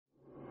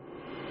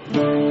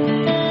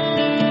Welcome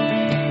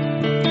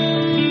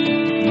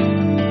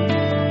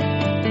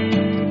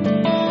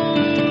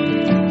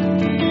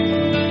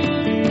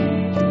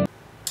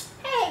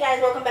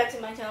back to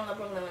my channel,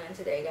 LuvBrooklyn1, and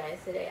today I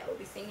will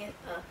be singing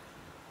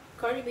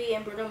Cardi B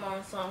and Bruno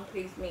song,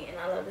 Please Me. And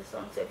I love this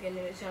song, so if you're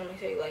new to the channel, make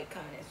sure you like,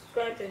 comment, and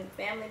subscribe to the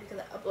family, because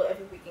I upload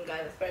every weekend,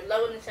 guys. I spread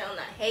love on the channel,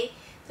 not hate.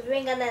 So if you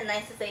ain't got nothing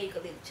nice to say, you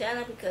can leave the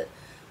channel, because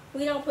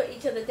we don't put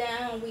each other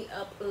down, we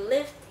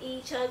uplift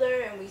each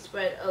other, and we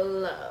spread a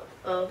love,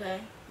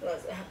 okay?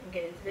 Let's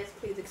get into this.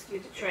 Please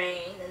excuse the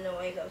train and the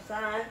noise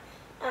outside.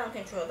 I don't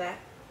control that.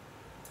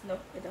 No,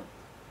 I don't.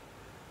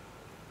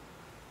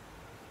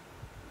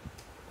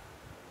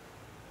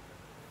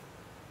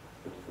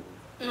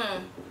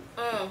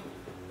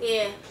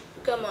 Yeah,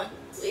 come on.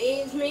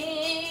 Please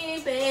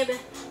me, baby.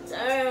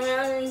 Turn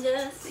around and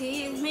just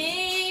tease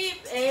me,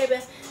 baby.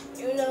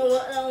 You know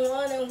what I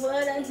want and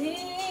what I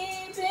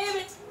need,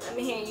 baby. Let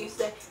me hear you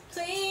say,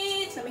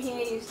 please. Let me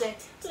hear you say,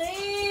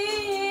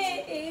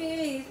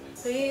 please.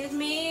 Please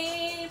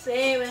me,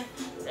 baby.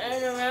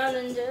 Turn around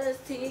and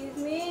just tease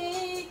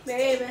me,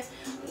 baby.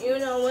 You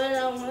know what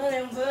I want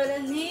and what I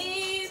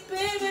need,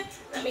 baby.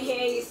 Let me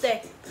hear you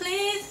say,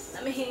 please.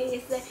 Let me hear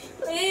you say,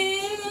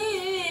 please.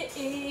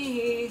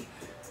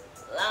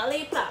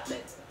 Lollipop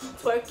it,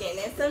 twerking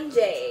in some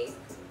J's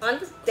on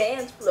the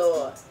dance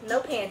floor. No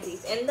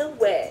panties in the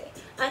way.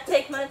 I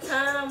take my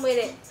time with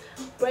it.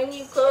 Bring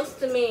you close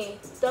to me.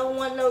 Don't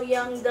want no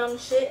young dumb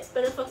shit.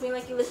 Better fuck me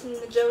like you listening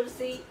to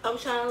Jodeci. I'm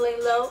trying to lay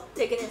low,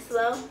 taking it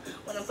slow.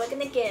 When I'm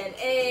fucking again,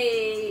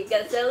 hey,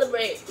 gotta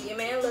celebrate. Your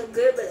man look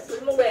good, but I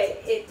put him away.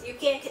 If you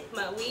can't hit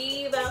my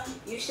weave out,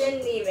 you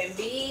shouldn't even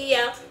be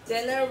out.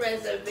 Dinner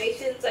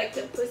reservations like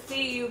the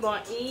pussy you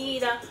gon'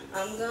 eat out.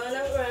 I'm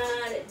gonna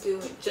ride it, do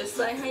it just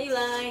like how you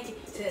like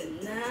it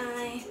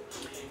tonight.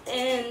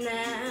 And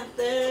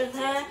after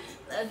that,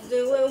 let's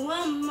do it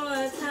one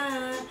more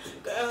time.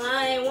 Girl,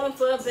 I ain't one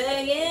for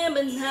begging,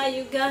 but now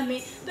you got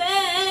me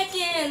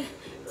begging.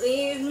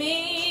 Please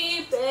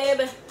me,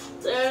 baby.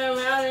 Turn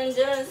around and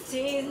just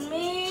tease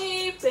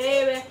me,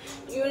 baby.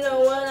 You know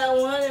what I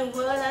want and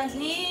what I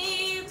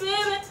need,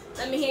 baby.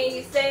 Let me hear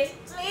you say,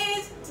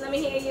 please. Let me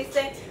hear you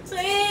say,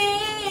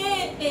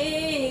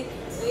 please.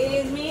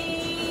 Please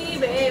me,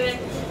 baby.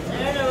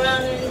 Turn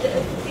around and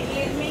just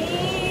tease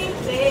me,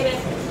 baby.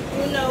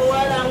 You know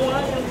what I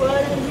want and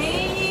what I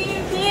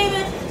need,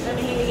 baby. Let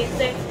me hear you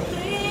say,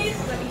 please.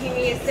 Let me hear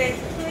you say,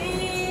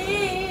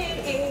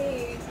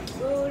 please.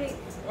 Booty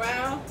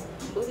round,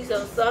 booty so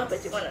soft,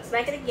 but you wanna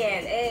smack it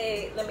again.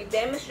 Hey, let me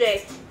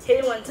demonstrate. Hit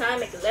it one time,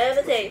 make it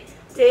levitate.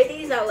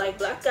 Titties out like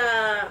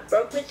Blanca.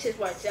 Broke bitches,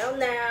 watch out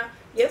now.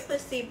 Your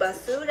pussy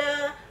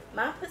basura,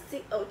 my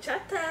pussy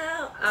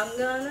ochata. I'm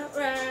gonna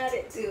ride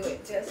it, do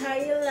it just how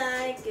you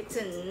like it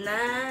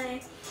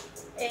tonight.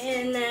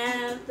 And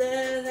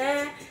after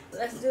that,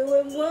 let's do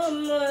it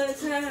one more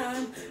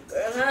time.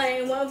 Girl, I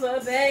ain't one for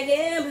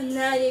begging, but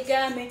now you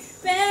got me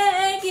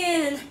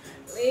begging.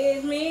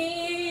 Please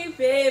me,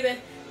 baby.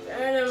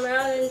 Turn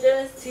around and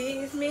just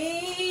tease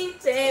me,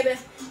 baby.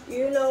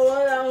 You know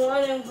what I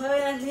want and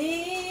what I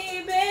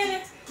need,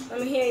 baby. Let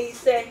me hear you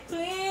say,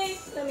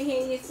 please. Let me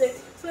hear you say,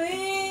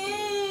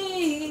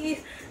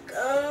 please.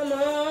 Come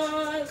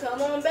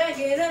on, back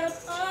it up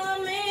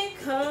on me.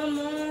 Come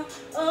on,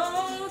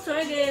 oh,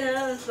 twerk it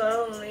up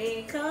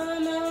slowly.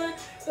 Come on,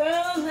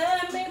 girl,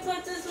 let me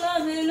put this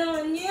loving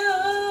on you.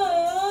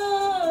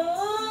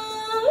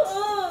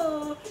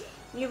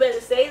 You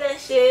better say that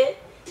shit.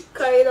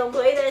 Cardi don't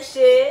play that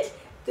shit.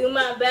 Do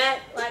my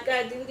back like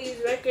I do these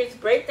records.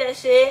 Break that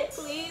shit.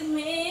 Please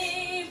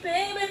me,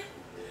 baby.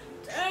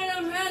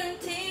 Turn around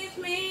and tease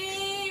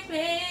me,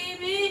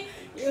 baby.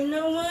 You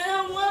know what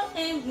I want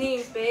and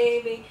need,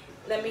 baby.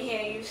 Let me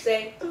hear you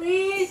say,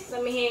 please.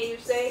 Let me hear you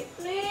say,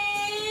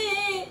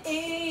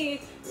 please.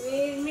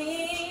 Please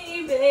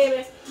me,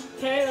 baby.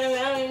 Turn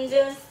around and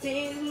just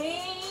tease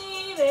me,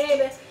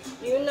 baby.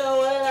 You know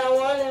what I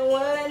want and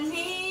what I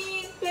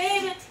need,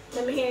 baby.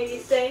 Let me hear you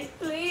say,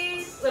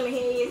 please. Let me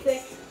hear you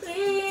say,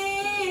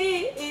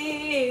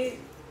 please.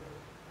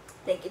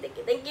 Thank you, thank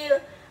you, thank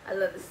you. I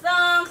love the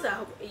song, so I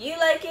hope you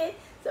like it.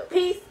 So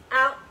peace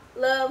out,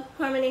 love,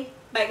 harmony.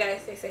 Bye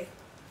guys, stay safe.